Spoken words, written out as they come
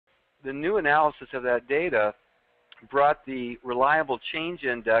the new analysis of that data brought the reliable change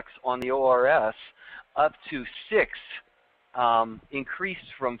index on the ORS up to 6,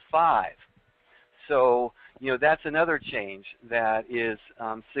 increased from 5. So, that's another change that is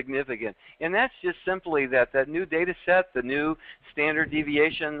significant. And that's just simply that new data set, the new standard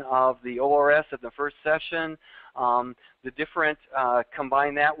deviation of the ORS at the first session, the different,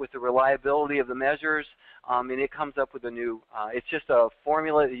 combine that with the reliability of the measures, and it comes up with a new, it's just a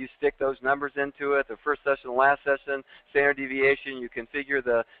formula that you stick those numbers into it, the first session, the last session, standard deviation, you configure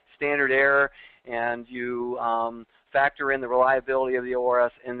the standard error, and you factor in the reliability of the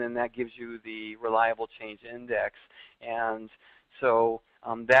ORS, and then that gives you the reliable change index. And so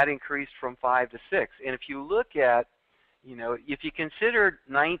that increased from 5 to 6. And if you look at, if you consider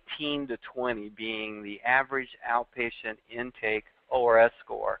 19 to 20 being the average outpatient intake ORS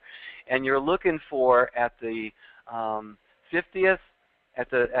score, and you're looking for at the 50th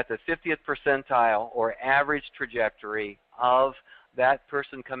percentile or average trajectory of that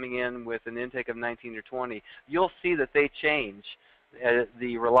person coming in with an intake of 19 or 20, you'll see that they change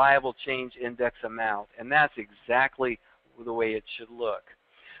the reliable change index amount, and that's exactly the way it should look.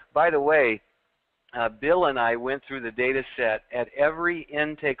 By the way, Bill and I went through the data set at every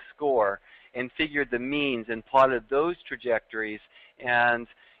intake score and figured the means and plotted those trajectories, and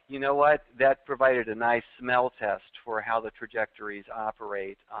you know what? That provided a nice smell test for how the trajectories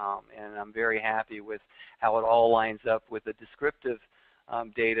operate, and I'm very happy with how it all lines up with the descriptive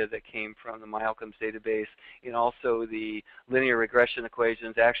data that came from the MyOutcomes database, and also the linear regression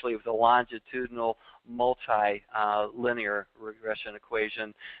equations, actually with a longitudinal multi-linear regression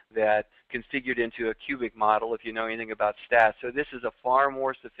equation that configured into a cubic model if you know anything about stats. So this is a far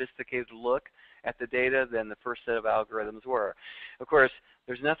more sophisticated look at the data than the first set of algorithms were. Of course,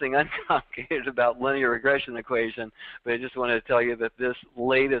 there's nothing uncomplicated about linear regression equation, but I just wanted to tell you that this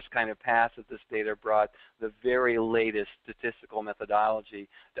latest kind of pass at this data brought the very latest statistical methodology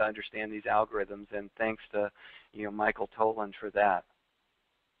to understand these algorithms, and thanks to Michael Toland for that.